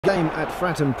game at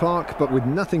Fratton Park, but with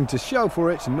nothing to show for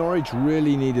it, Norwich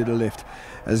really needed a lift,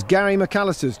 as Gary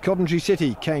McAllister's Coventry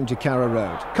City came to Carrow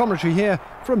Road. Commentary here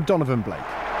from Donovan Blake.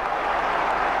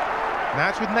 Now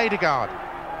it's with Nedergaard.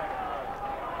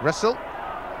 Russell.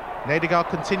 Nedergaard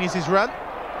continues his run.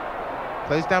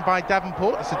 Closed down by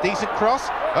Davenport. It's a decent cross.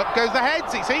 Up goes the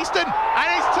heads. It's Easton. And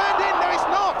it's turned in. No, it's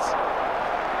not.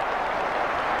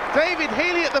 David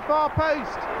Healy at the far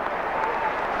post.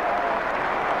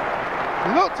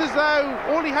 Looked as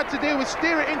though all he had to do was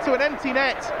steer it into an empty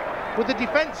net. With the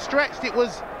defence stretched, it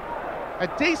was a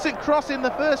decent cross in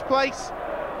the first place.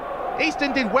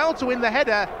 Easton did well to win the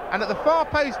header, and at the far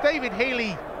post, David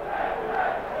Healy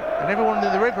and everyone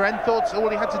in the river end thought all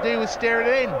he had to do was steer it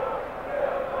in.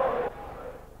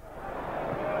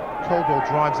 Caldwell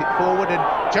drives it forward, and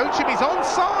Joachim is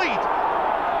onside.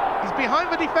 He's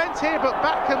behind the defence here, but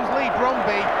back comes Lee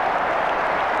Bromby.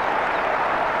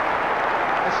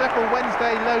 The Sheffield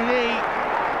Wednesday loanee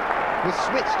was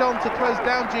switched on to close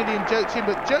down Julian Joachim,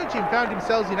 but Joachim found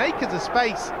himself in acres of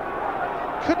space.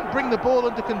 Couldn't bring the ball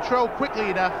under control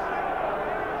quickly enough,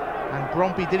 and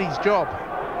Bromby did his job.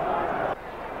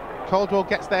 Caldwell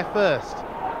gets there first.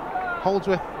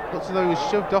 Holdsworth looks as though he was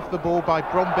shoved off the ball by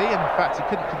Bromby, and in fact he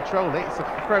couldn't control it. It's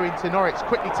a throw into Norwich,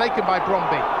 quickly taken by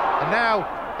Bromby. And now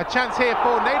a chance here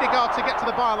for Nedergaard to get to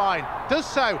the byline. Does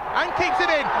so, and keeps it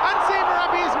in, and Zima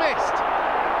Abbey is missed.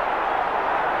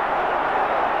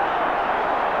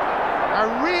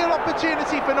 A real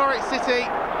opportunity for Norwich City.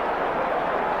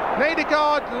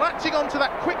 Nedergaard latching onto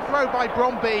that quick throw by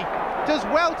Bromby, does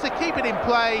well to keep it in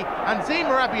play, and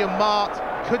Zima Abbey and Mart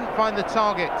couldn't find the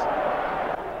target.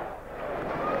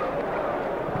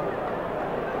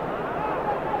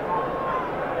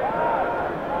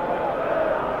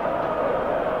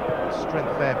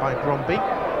 Strength there by Bromby.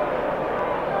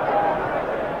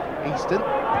 Easton.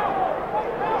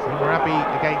 Zima Abbey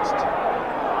against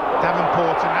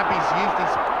Davenport, and Abbey's used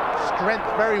his strength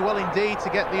very well indeed to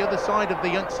get the other side of the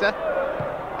youngster.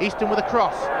 Easton with a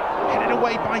cross, headed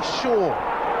away by Shaw.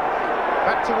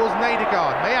 Back towards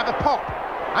Nedergaard, may have a pop,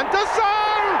 and does so!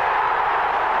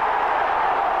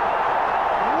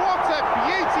 What a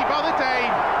beauty by the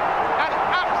Dane! An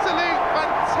absolute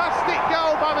fantastic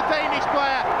goal by the Danish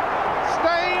player.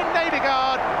 Stein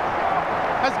Nedergaard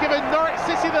has given Norwich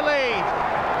City the lead.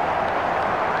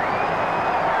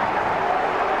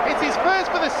 It's his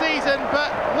first for the season,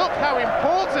 but look how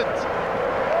important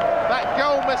that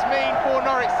goal must mean for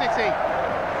Norwich City.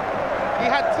 He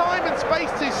had time and space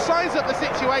to size up the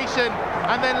situation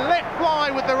and then let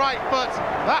fly with the right foot.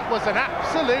 That was an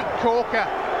absolute corker.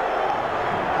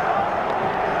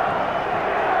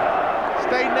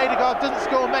 Stein Nedergaard doesn't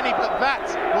score many, but that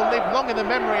will live long in the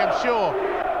memory, I'm sure.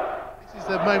 This is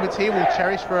the moment he will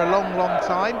cherish for a long, long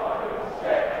time.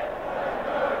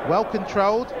 Well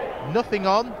controlled, nothing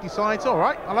on, decides, all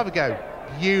right, I'll have a go.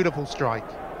 Beautiful strike.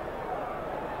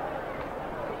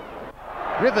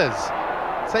 Rivers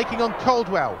taking on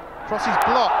Caldwell. Cross is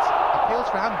blocked. Appeals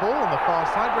for handball on the far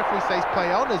side. Referee says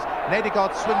play on as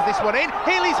Nedergaard swings this one in.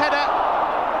 Healy's header.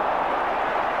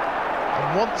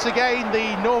 And once again,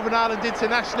 the Northern Ireland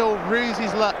international rues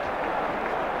his luck.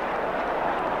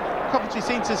 Coventry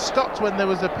seemed to have stopped when there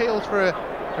was appeals for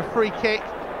a free kick.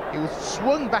 It was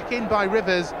swung back in by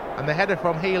Rivers, and the header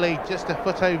from Healy just a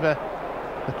foot over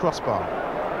the crossbar.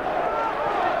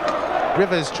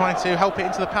 Rivers trying to help it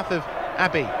into the path of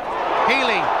Abbey.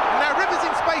 Healy, and now Rivers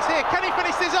in space here. Can he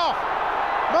finish this off?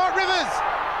 Mark Rivers.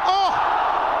 Oh!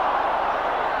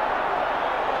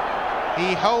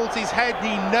 He holds his head.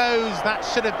 He knows that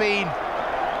should have been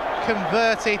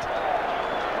converted.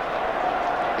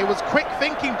 It was quick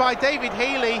thinking by David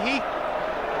Healy. He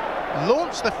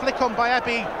launched the flick on by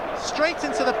Abbey straight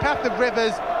into the path of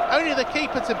Rivers. Only the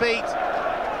keeper to beat.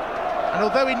 And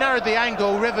although he narrowed the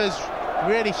angle, Rivers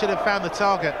really should have found the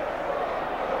target.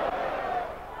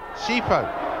 Sheepo.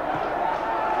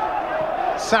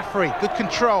 Safri, good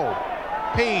control.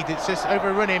 Peed, it's just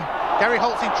overrun him. Gary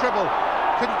Holt's in trouble,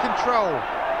 couldn't control.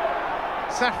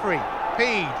 Safri,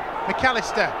 Peed,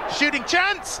 McAllister, shooting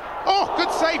chance! Oh,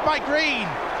 good save by Green.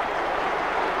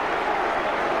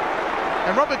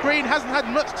 And Robert Green hasn't had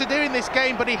much to do in this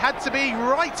game, but he had to be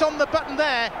right on the button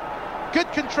there.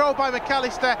 Good control by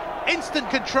McAllister, instant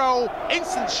control,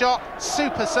 instant shot,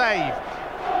 super save.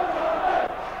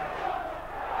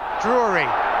 Drury,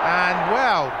 and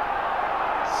well,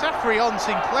 Safri on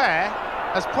Sinclair.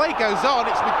 As play goes on,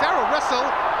 it's with Darryl Russell.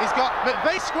 He's got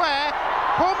McVeigh square.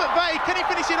 Paul McVeigh, can he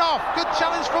finish it off? Good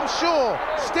challenge from Shaw.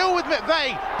 Still with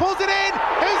McVeigh, pulls it in.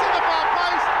 Who's at the far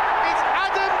post? It's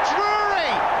Adam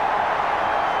Drury.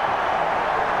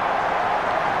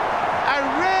 A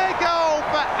rare goal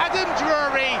for Adam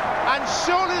Drury.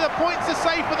 points are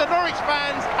safe for the Norwich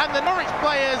fans and the Norwich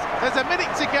players. There's a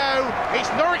minute to go. It's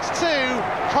Norwich 2,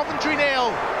 Coventry 0.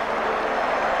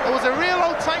 There was a real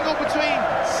old tangle between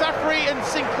Safri and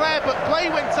Sinclair, but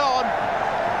play went on.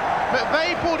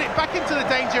 McVeigh pulled it back into the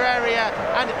danger area,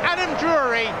 and Adam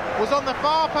Drury was on the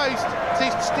far post to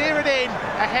steer it in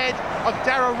ahead of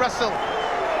Darrell Russell.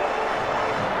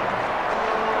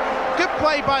 Good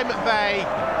play by McVeigh,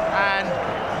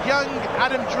 and young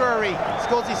Adam Drury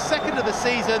scores his second of the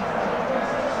season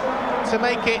to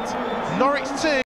make it Norwich 2.